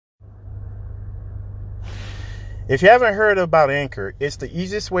If you haven't heard about Anchor, it's the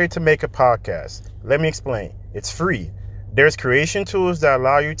easiest way to make a podcast. Let me explain. It's free. There's creation tools that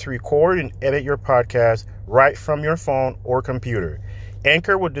allow you to record and edit your podcast right from your phone or computer.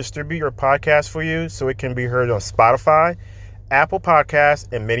 Anchor will distribute your podcast for you so it can be heard on Spotify, Apple Podcasts,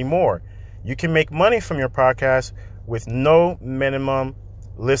 and many more. You can make money from your podcast with no minimum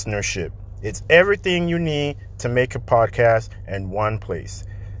listenership. It's everything you need to make a podcast in one place.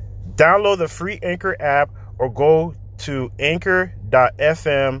 Download the free Anchor app or go to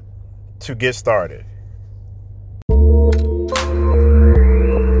anchor.fm to get started.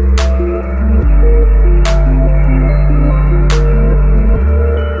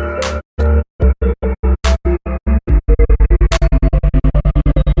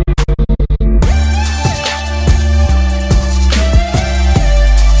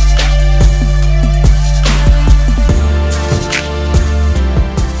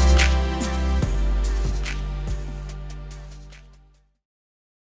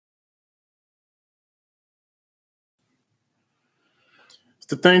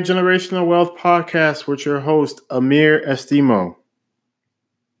 The Think Generational Wealth Podcast with your host, Amir Estimo.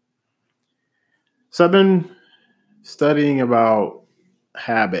 So I've been studying about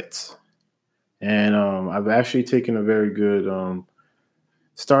habits, and I've actually taken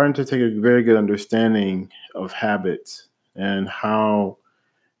starting to take a very good understanding of habits and how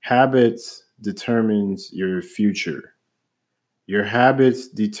habits determines your future. Your habits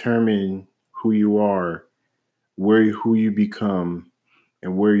determine who you are, who you become,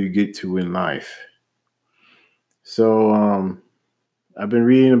 and where you get to in life. So I've been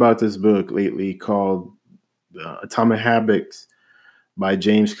reading about this book lately called Atomic Habits by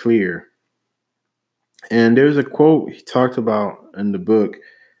James Clear. And there's a quote he talked about in the book.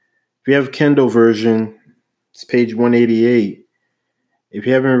 If you have a Kindle version, it's page 188. If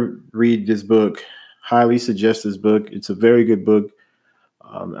you haven't read this book, highly suggest this book. It's a very good book.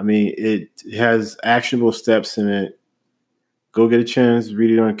 It has actionable steps in it. Go get a chance,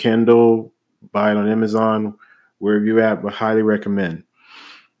 read it on Kindle, buy it on Amazon, wherever you're at, but highly recommend.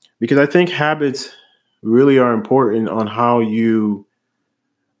 Because I think habits really are important on how where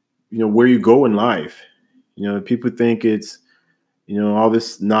you go in life. People think it's, all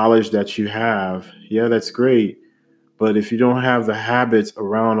this knowledge that you have. Yeah, that's great. But if you don't have the habits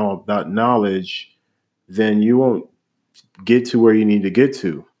around all that knowledge, then you won't get to where you need to get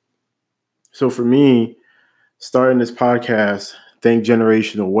to. So for me, starting this podcast, Think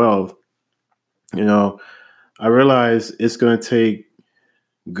Generational Wealth, I realize it's going to take,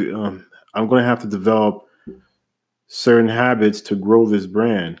 I'm going to have to develop certain habits to grow this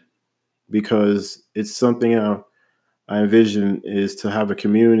brand, because it's something I envision is to have a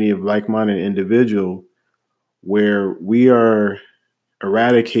community of like-minded individuals where we are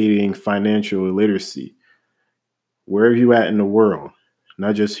eradicating financial illiteracy, wherever you're at in the world,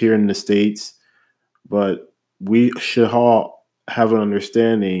 not just here in the States, but we should all have an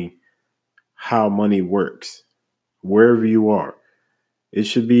understanding how money works, wherever you are. It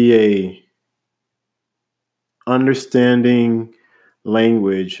should be a understanding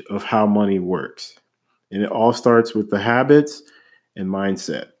language of how money works. And it all starts with the habits and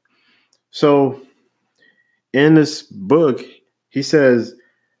mindset. So in this book, he says,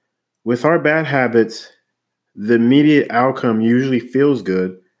 with our bad habits, the immediate outcome usually feels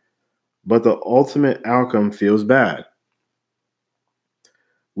good, but the ultimate outcome feels bad.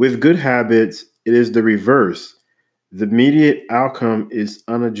 With good habits, it is the reverse. The immediate outcome is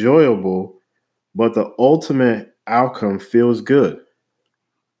unenjoyable, but the ultimate outcome feels good.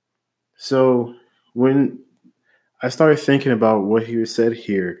 So when I started thinking about what he said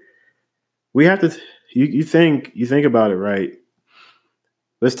here, we have to, you think about it, right?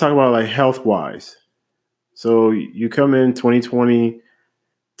 Let's talk about like health-wise. So you come in 2020,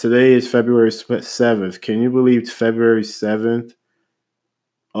 today is February 7th. Can you believe February 7th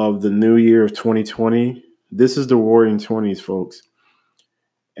of the new year of 2020? This is the roaring 20s, folks.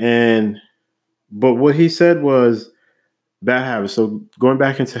 But what he said was bad habits. So going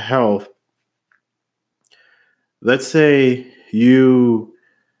back into health, let's say you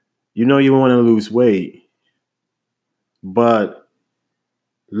want to lose weight, but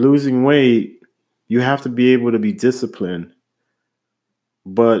losing weight, you have to be able to be disciplined.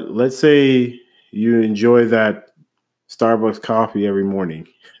 But let's say you enjoy that Starbucks coffee every morning,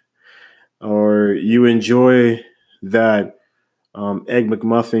 or you enjoy that Egg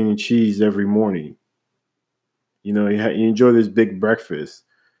McMuffin and cheese every morning. You enjoy this big breakfast.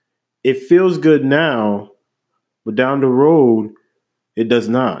 It feels good now, but down the road, it does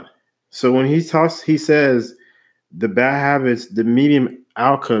not. So when he says the bad habits, the immediate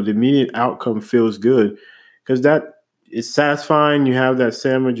outcome feels good. because that is satisfying. You have that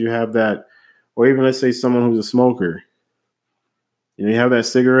sandwich, you have that, or even let's say someone who's a smoker. You know, you have that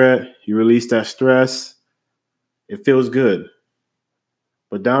cigarette, you release that stress, it feels good.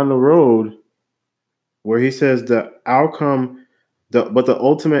 But down the road, where he says the outcome, but the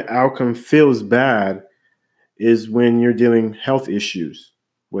ultimate outcome feels bad, is when you're dealing health issues,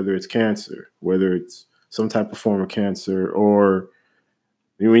 whether it's cancer, whether it's some type of form of cancer, or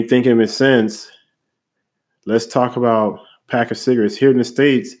when we think in a sense, let's talk about a pack of cigarettes. Here in the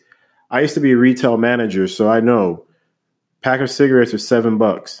States, I used to be a retail manager, so I know pack of cigarettes are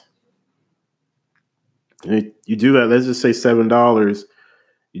 $7. And you do that, let's just say $7.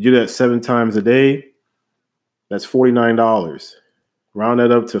 You do that 7 times a day, that's $49. Round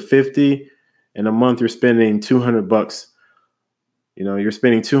that up to 50. In a month, you're spending $200. You know, you're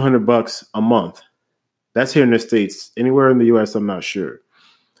spending $200 a month. That's here in the States. Anywhere in the US, I'm not sure.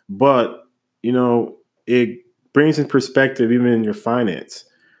 But, you know, it brings in perspective even in your finance.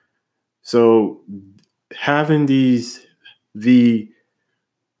 So having the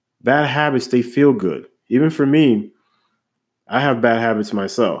bad habits, they feel good. Even for me, I have bad habits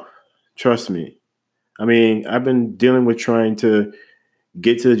myself. Trust me. I mean, I've been dealing with trying to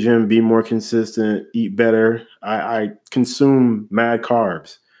get to the gym, be more consistent, eat better. I consume mad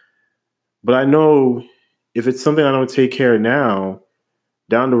carbs. But I know if it's something I don't take care of now,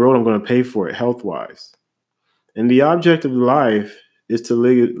 down the road, I'm going to pay for it health-wise. And the object of life is to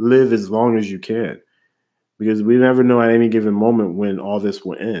live as long as you can, because we never know at any given moment when all this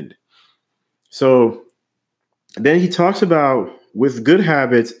will end. So then he talks about with good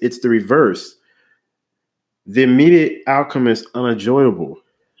habits, it's the reverse. The immediate outcome is unenjoyable.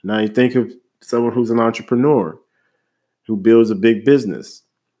 Now you think of someone who's an entrepreneur who builds a big business.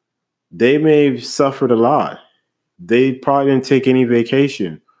 They may have suffered a lot. They probably didn't take any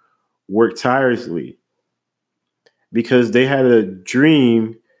vacation, worked tirelessly, because they had a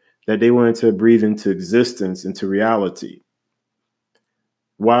dream that they wanted to breathe into existence, into reality.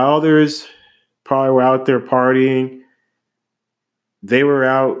 While others probably were out there partying, they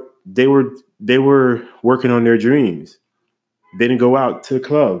were working on their dreams. They didn't go out to the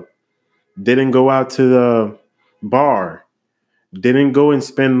club. They didn't go out to the bar. They didn't go and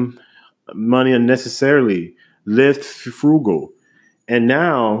spend money unnecessarily, lived frugal. And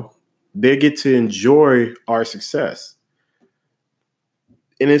now they get to enjoy our success.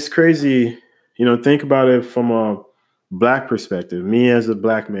 And it's crazy, you know, think about it from a Black perspective. Me as a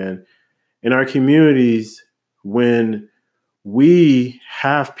Black man, in our communities, when we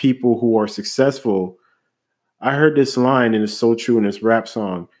have people who are successful, I heard this line, and it's so true in this rap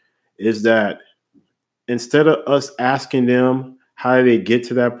song, is that instead of us asking them how did they get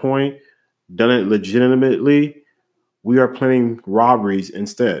to that point, done it legitimately, we are planning robberies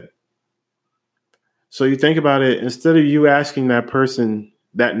instead. So you think about it, instead of you asking that person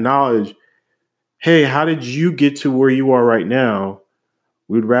that knowledge, hey, how did you get to where you are right now?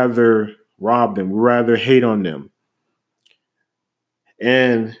 We'd rather rob them. We'd rather hate on them.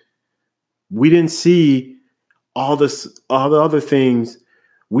 And we didn't see all the other things.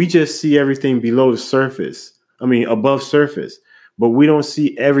 We just see everything below the surface. I mean, above surface, but we don't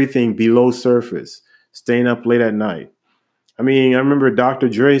see everything below surface, staying up late at night. I mean, I remember Dr.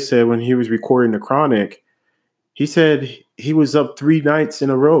 Dre said when he was recording The Chronic, he said he was up 3 nights in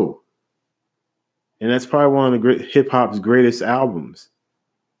a row. And that's probably one of the great hip hop's greatest albums.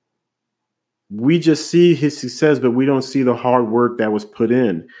 We just see his success, but we don't see the hard work that was put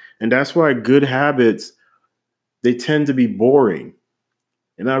in. And that's why good habits, they tend to be boring.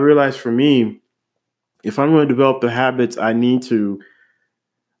 And I realized for me, if I'm going to develop the habits I need to,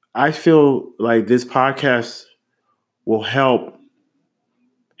 I feel like this podcast will help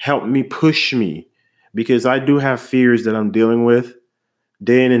me, push me, because I do have fears that I'm dealing with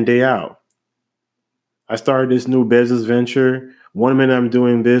day in and day out. I started this new business venture. One minute I'm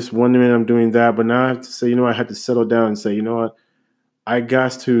doing this, one minute I'm doing that. But now I have to say, I have to settle down and say, you know what? I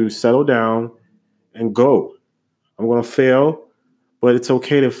got to settle down and go. I'm going to fail, but it's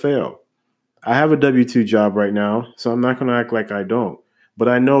okay to fail. I have a W-2 job right now, so I'm not going to act like I don't. But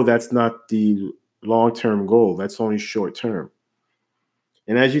I know that's not the long-term goal. That's only short-term.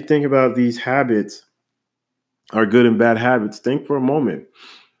 And as you think about these habits, our good and bad habits, think for a moment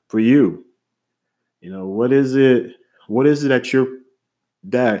for you. What is it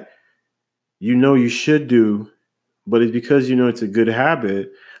that you should do, but it's because it's a good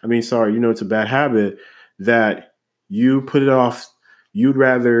habit. It's a bad habit that you put it off. You'd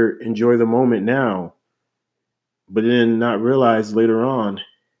rather enjoy the moment now, but then not realize later on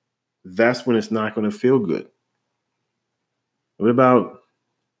that's when it's not going to feel good. What about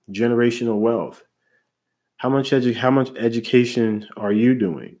generational wealth? How much education are you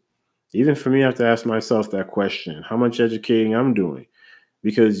doing? Even for me, I have to ask myself that question: how much educating I'm doing?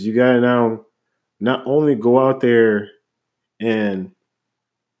 Because you got to now not only go out there and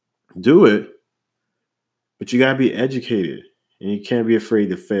do it, but you got to be educated, and you can't be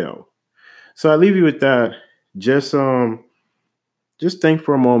afraid to fail. So I leave you with that. Just just think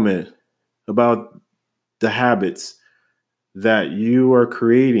for a moment about the habits that you are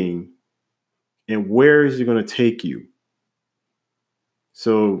creating and where is it going to take you.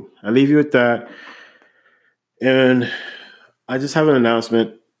 So I leave you with that. And I just have an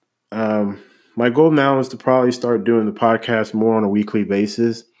announcement. My goal now is to probably start doing the podcast more on a weekly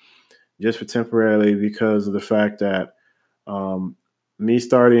basis, just for temporarily, because of the fact that me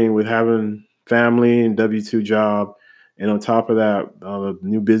starting with having family and W-2 job, and on top of that, the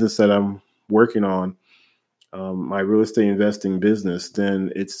new business that I'm working on, my real estate investing business,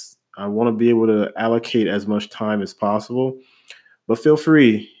 then I want to be able to allocate as much time as possible. But feel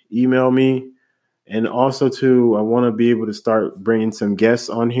free, email me. And also, too, I want to be able to start bringing some guests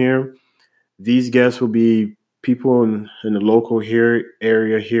on here. These guests will be people in the local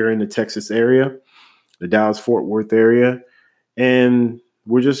area here in the Texas area, the Dallas-Fort Worth area. And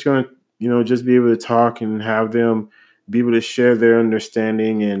we're just going to, just be able to talk and have them be able to share their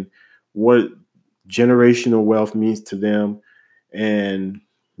understanding and what generational wealth means to them. And,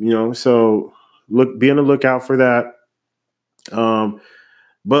 so be on the lookout for that.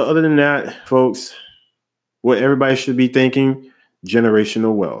 But other than that, folks, what everybody should be thinking,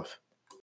 generational wealth.